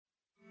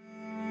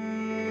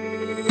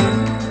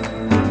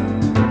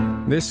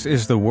This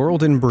is The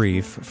World in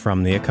Brief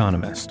from The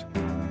Economist.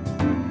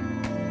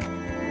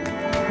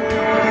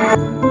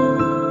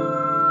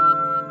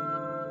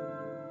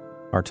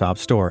 Our top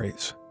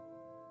stories.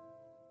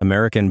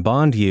 American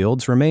bond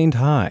yields remained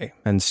high,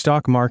 and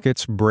stock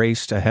markets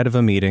braced ahead of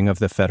a meeting of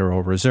the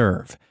Federal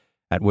Reserve,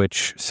 at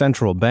which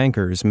central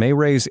bankers may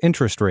raise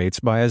interest rates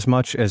by as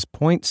much as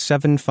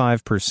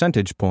 0.75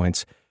 percentage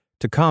points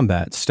to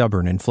combat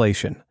stubborn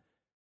inflation.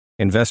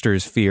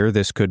 Investors fear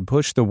this could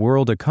push the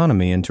world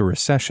economy into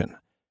recession.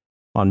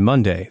 On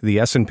Monday, the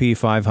S&P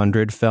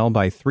 500 fell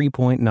by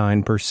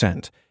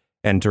 3.9%,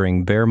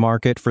 entering bear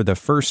market for the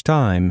first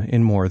time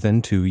in more than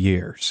 2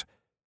 years.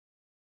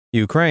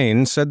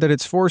 Ukraine said that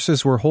its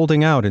forces were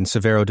holding out in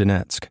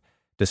Severodonetsk,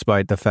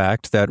 despite the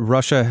fact that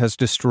Russia has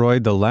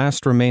destroyed the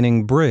last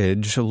remaining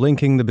bridge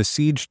linking the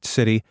besieged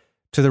city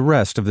to the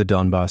rest of the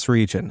Donbas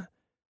region.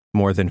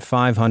 More than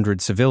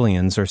 500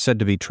 civilians are said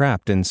to be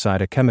trapped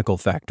inside a chemical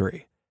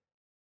factory.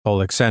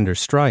 Oleksandr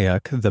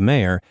Stryuk, the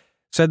mayor,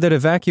 said that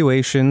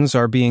evacuations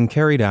are being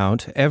carried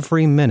out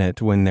every minute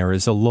when there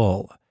is a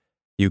lull.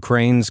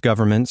 Ukraine's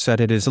government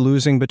said it is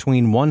losing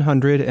between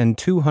 100 and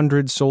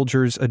 200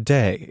 soldiers a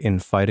day in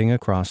fighting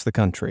across the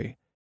country.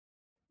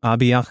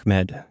 Abiy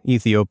Ahmed,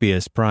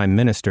 Ethiopia's prime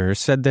minister,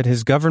 said that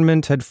his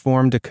government had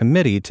formed a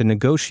committee to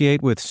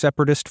negotiate with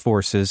separatist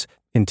forces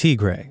in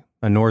Tigray,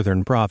 a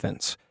northern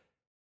province.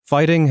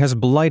 Fighting has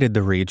blighted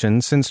the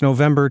region since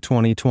November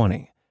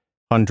 2020.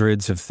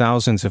 Hundreds of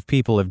thousands of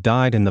people have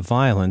died in the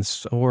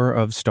violence or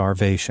of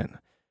starvation.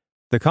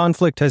 The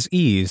conflict has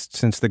eased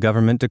since the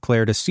government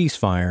declared a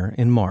ceasefire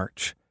in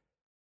March.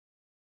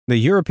 The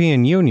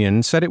European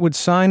Union said it would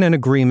sign an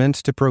agreement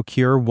to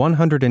procure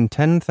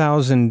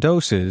 110,000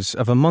 doses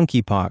of a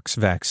monkeypox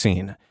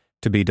vaccine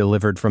to be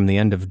delivered from the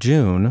end of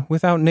June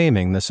without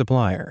naming the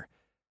supplier.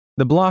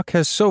 The bloc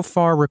has so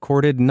far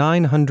recorded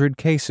 900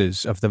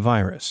 cases of the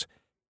virus.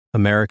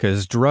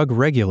 America's drug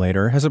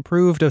regulator has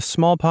approved a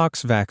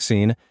smallpox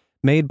vaccine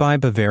made by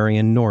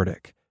Bavarian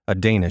Nordic, a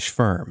Danish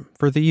firm,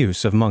 for the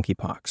use of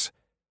monkeypox.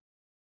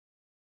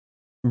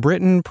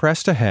 Britain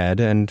pressed ahead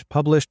and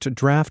published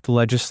draft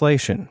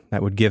legislation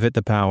that would give it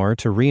the power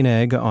to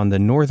renege on the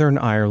Northern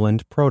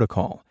Ireland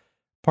Protocol,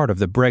 part of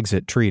the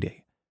Brexit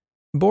Treaty.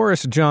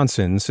 Boris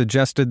Johnson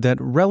suggested that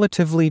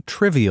relatively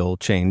trivial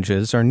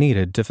changes are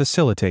needed to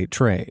facilitate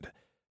trade.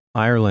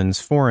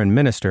 Ireland's Foreign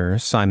Minister,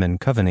 Simon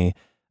Coveney,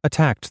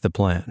 attacked the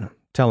plan,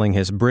 telling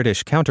his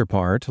British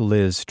counterpart,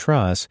 Liz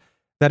Truss,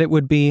 that it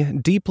would be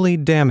deeply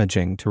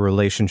damaging to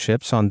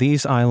relationships on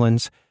these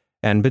islands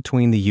and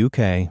between the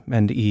UK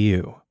and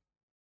EU.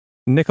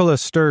 Nicola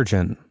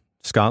Sturgeon,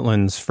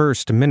 Scotland's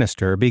First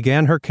Minister,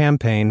 began her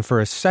campaign for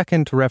a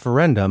second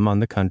referendum on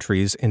the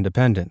country's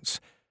independence.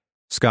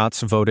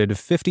 Scots voted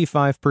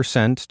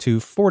 55% to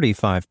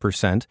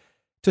 45%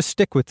 to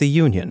stick with the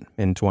Union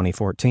in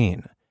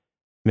 2014.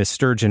 Ms.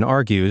 Sturgeon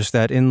argues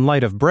that in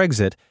light of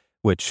Brexit,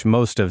 which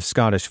most of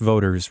Scottish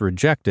voters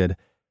rejected,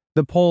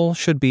 the poll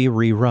should be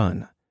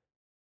rerun.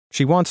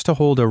 She wants to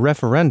hold a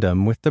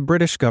referendum with the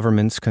British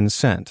government's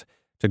consent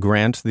to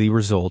grant the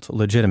result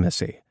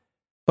legitimacy.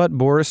 But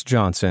Boris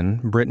Johnson,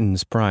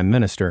 Britain's Prime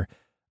Minister,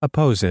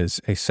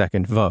 opposes a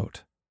second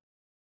vote.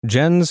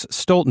 Jens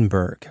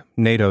Stoltenberg,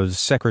 NATO's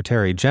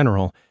Secretary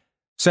General,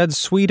 said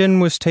Sweden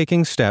was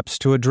taking steps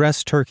to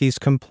address Turkey's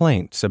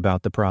complaints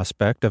about the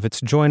prospect of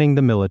its joining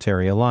the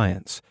military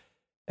alliance.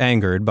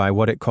 Angered by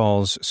what it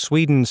calls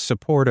Sweden's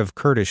support of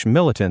Kurdish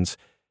militants,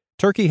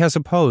 Turkey has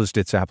opposed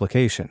its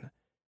application.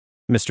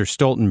 Mr.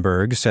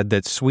 Stoltenberg said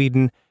that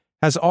Sweden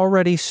has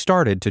already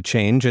started to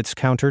change its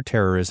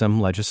counter-terrorism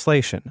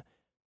legislation.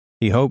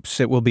 He hopes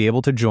it will be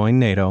able to join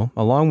NATO,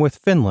 along with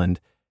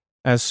Finland,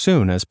 as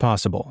soon as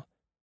possible.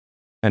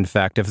 And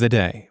fact of the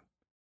day: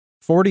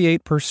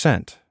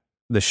 48%,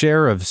 the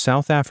share of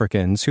South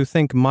Africans who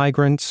think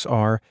migrants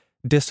are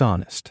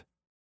dishonest.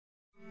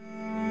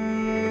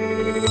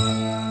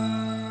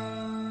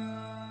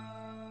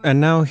 And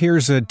now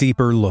here's a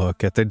deeper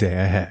look at the day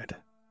ahead.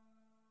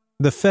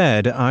 The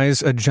Fed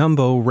eyes a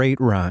jumbo rate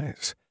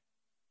rise.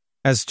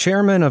 As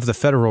chairman of the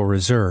Federal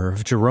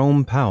Reserve,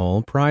 Jerome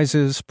Powell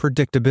prizes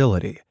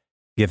predictability,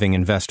 giving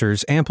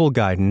investors ample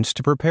guidance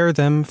to prepare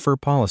them for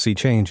policy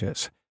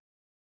changes.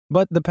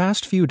 But the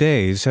past few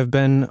days have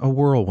been a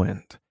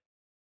whirlwind.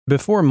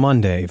 Before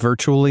Monday,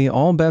 virtually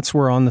all bets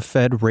were on the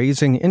Fed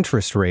raising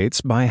interest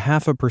rates by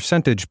 0.5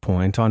 percentage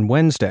point on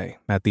Wednesday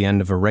at the end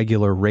of a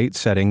regular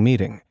rate-setting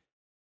meeting.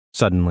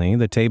 Suddenly,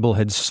 the table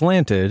had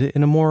slanted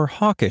in a more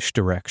hawkish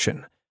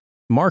direction.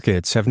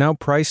 Markets have now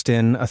priced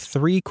in a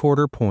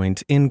 0.75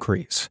 point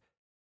increase.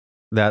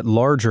 That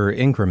larger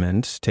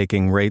increment,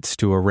 taking rates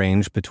to a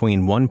range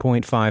between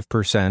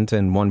 1.5%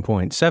 and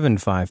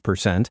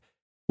 1.75%,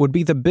 would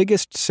be the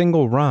biggest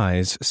single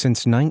rise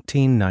since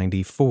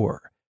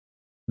 1994.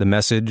 The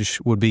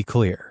message would be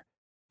clear.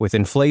 With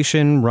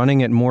inflation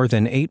running at more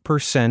than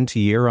 8%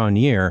 year on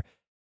year,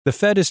 the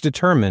Fed is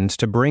determined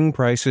to bring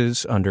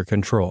prices under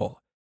control.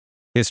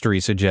 History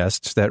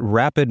suggests that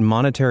rapid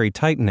monetary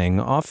tightening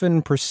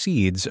often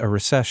precedes a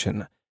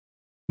recession.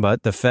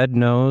 but the Fed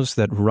knows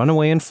that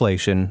runaway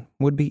inflation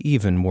would be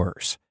even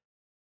worse.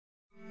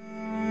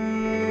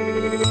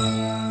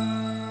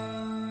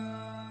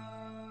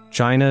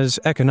 China's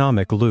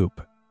economic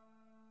loop.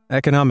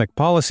 Economic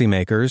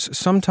policymakers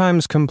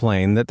sometimes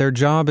complain that their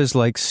job is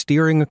like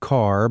steering a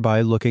car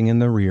by looking in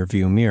the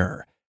rearview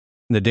mirror.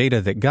 The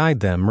data that guide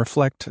them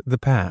reflect the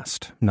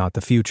past, not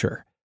the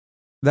future.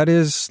 That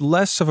is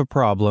less of a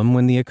problem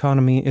when the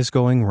economy is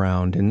going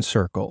round in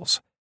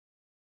circles.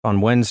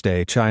 On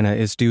Wednesday, China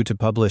is due to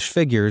publish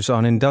figures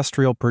on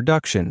industrial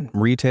production,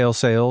 retail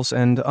sales,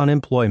 and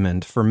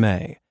unemployment for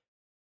May.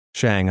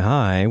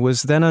 Shanghai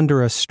was then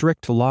under a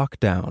strict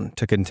lockdown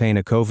to contain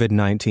a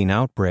COVID-19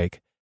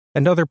 outbreak,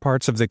 and other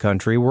parts of the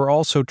country were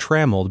also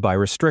trammeled by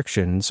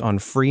restrictions on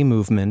free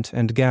movement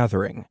and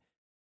gathering.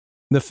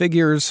 The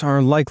figures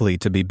are likely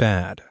to be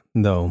bad,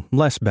 though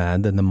less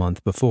bad than the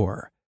month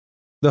before.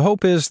 The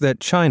hope is that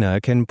China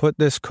can put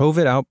this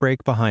COVID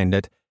outbreak behind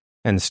it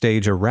and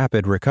stage a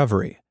rapid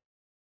recovery.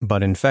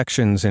 But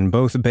infections in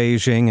both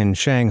Beijing and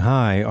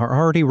Shanghai are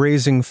already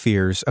raising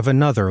fears of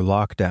another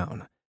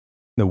lockdown.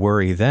 The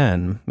worry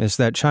then is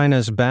that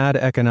China's bad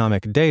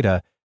economic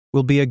data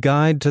will be a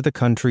guide to the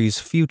country's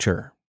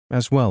future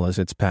as well as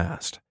its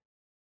past.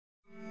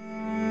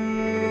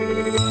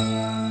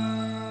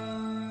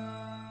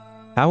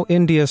 How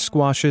India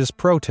squashes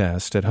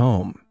protest at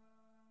home.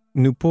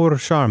 Nupur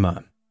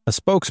Sharma, a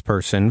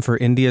spokesperson for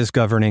India's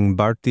governing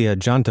Bharatiya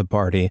Janata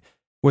Party,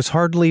 was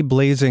hardly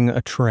blazing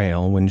a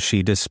trail when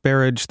she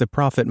disparaged the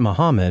Prophet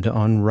Muhammad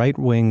on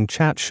right-wing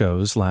chat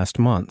shows last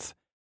month.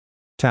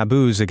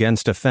 Taboos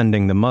against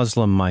offending the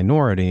Muslim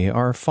minority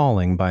are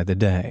falling by the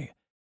day.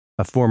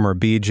 A former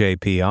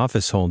BJP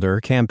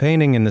officeholder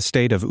campaigning in the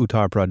state of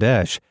Uttar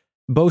Pradesh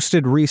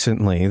boasted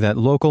recently that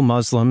local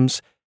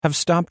Muslims have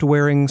stopped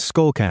wearing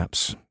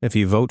skullcaps. If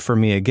you vote for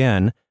me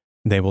again,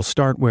 they will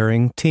start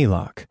wearing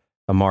tilak,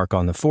 a mark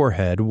on the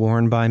forehead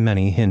worn by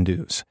many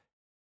Hindus.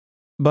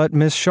 But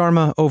Ms.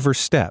 Sharma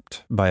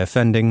overstepped by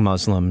offending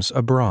Muslims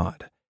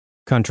abroad.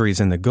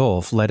 Countries in the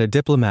Gulf led a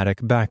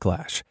diplomatic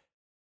backlash.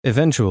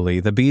 Eventually,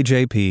 the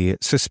BJP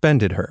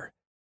suspended her.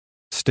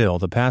 Still,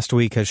 the past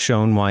week has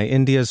shown why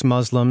India's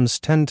Muslims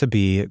tend to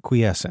be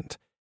quiescent.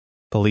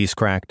 Police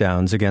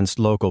crackdowns against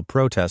local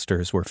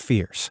protesters were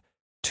fierce.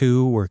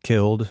 2 were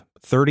killed,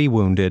 30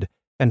 wounded,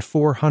 and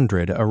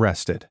 400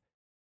 arrested.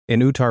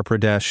 In Uttar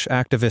Pradesh,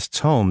 activists'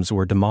 homes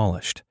were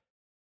demolished.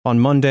 On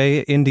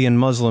Monday, Indian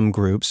Muslim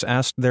groups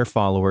asked their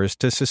followers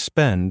to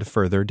suspend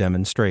further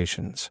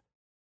demonstrations.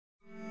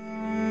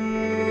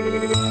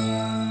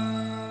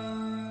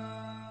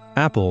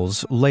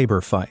 Apple's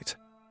labor fight.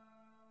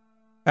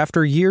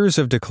 After years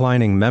of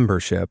declining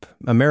membership,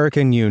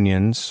 American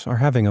unions are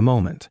having a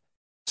moment.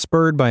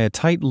 Spurred by a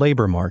tight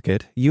labor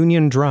market,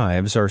 union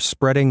drives are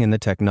spreading in the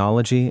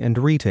technology and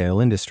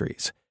retail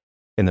industries.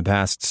 In the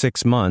past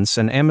 6 months,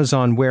 an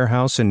Amazon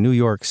warehouse in New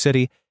York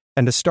City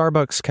and a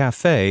Starbucks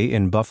cafe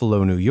in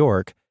Buffalo, New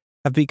York,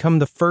 have become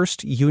the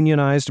first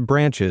unionized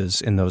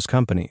branches in those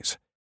companies.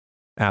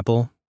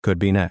 Apple could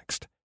be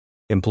next.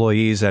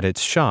 Employees at its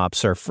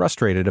shops are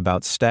frustrated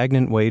about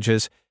stagnant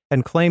wages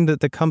and claim that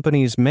the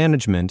company's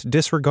management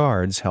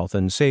disregards health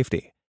and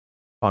safety.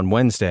 On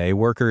Wednesday,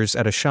 workers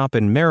at a shop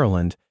in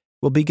Maryland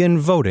will begin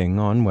voting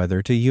on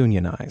whether to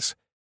unionize.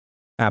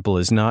 Apple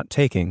is not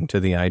taking to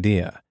the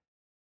idea.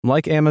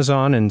 Like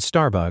Amazon and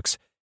Starbucks,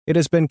 it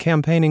has been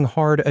campaigning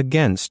hard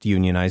against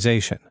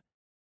unionization.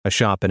 A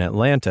shop in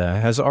Atlanta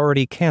has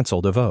already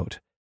canceled a vote.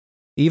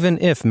 Even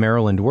if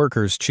Maryland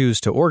workers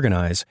choose to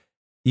organize,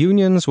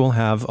 unions will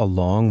have a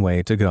long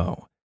way to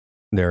go.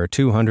 There are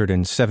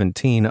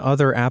 217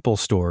 other Apple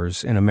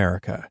stores in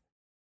America.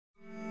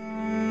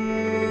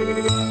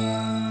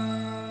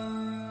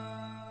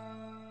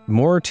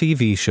 More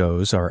TV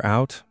shows are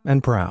out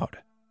and proud.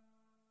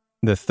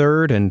 The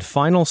third and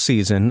final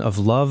season of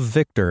Love,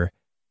 Victor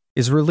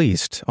is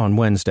released on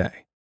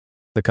Wednesday.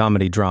 The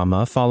comedy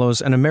drama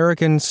follows an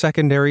American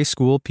secondary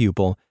school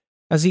pupil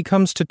as he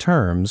comes to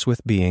terms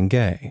with being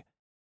gay.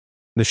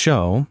 The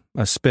show,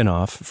 a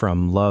spin-off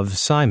from Love,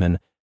 Simon,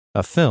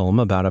 a film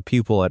about a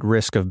pupil at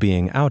risk of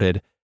being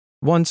outed,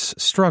 once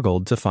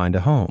struggled to find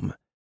a home.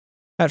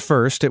 At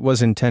first, it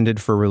was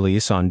intended for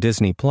release on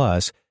Disney+,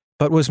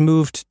 but was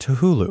moved to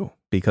Hulu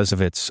because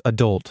of its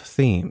adult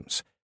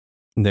themes.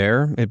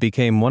 There, it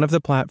became one of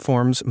the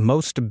platform's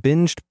most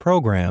binged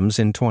programs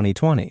in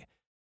 2020,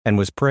 and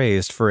was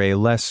praised for a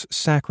less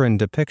saccharine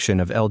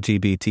depiction of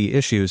LGBT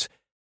issues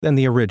than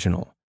the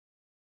original.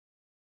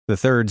 The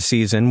third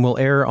season will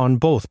air on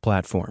both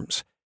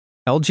platforms.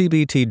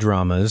 LGBT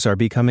dramas are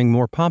becoming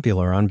more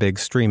popular on big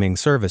streaming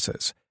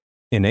services.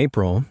 In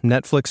April,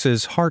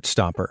 Netflix's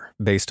Heartstopper,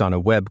 based on a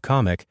web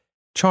comic,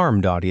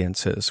 charmed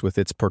audiences with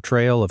its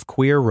portrayal of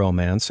queer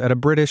romance at a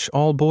British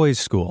all-boys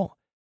school.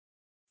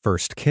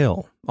 First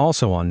Kill,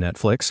 also on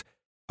Netflix,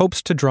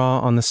 hopes to draw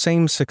on the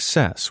same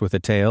success with a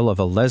tale of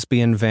a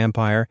lesbian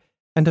vampire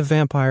and a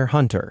vampire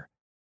hunter.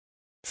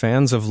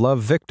 Fans of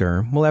Love,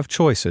 Victor will have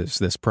choices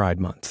this Pride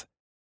Month.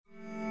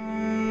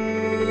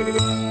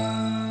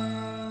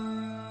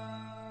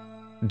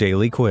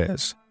 Daily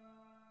Quiz.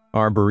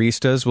 Our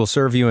baristas will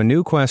serve you a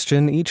new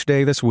question each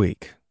day this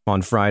week.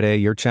 On Friday,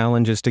 your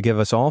challenge is to give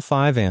us all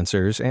 5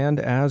 answers and,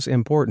 as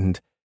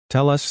important,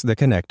 tell us the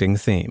connecting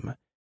theme.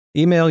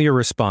 Email your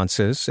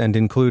responses and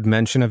include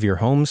mention of your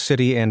home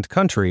city and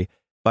country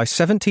by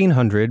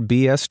 1700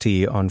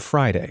 BST on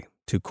Friday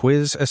to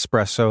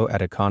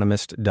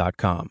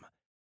quizespresso@economist.com.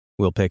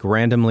 We'll pick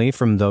randomly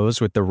from those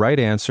with the right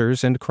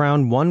answers and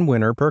crown one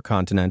winner per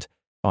continent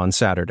on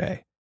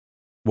Saturday.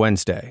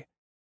 Wednesday.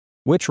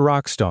 Which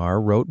rock star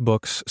wrote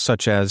books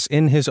such as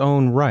In His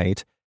Own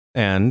Right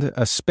and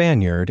A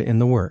Spaniard in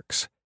the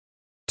Works?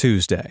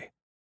 Tuesday.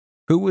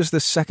 Who was the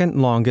second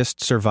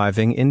longest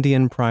surviving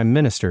Indian prime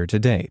minister to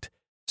date,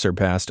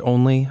 surpassed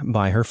only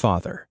by her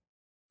father?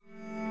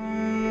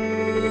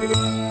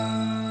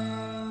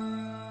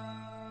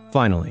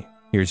 Finally,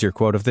 here's your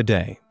quote of the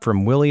day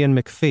from William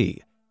McFee,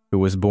 who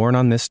was born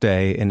on this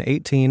day in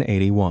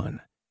 1881.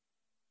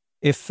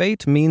 If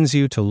fate means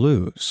you to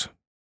lose,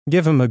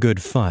 give him a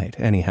good fight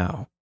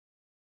anyhow.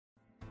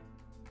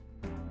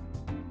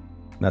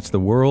 That's the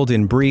world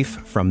in brief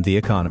from The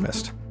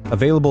Economist,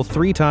 available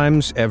 3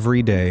 times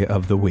every day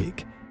of the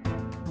week.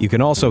 You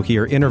can also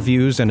hear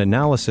interviews and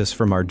analysis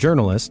from our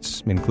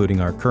journalists, including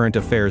our current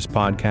affairs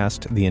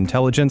podcast, The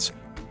Intelligence,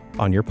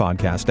 on your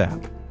podcast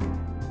app.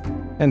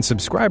 And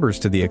subscribers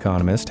to The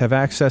Economist have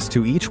access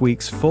to each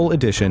week's full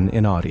edition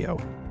in audio.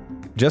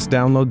 Just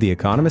download the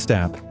Economist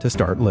app to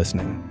start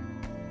listening.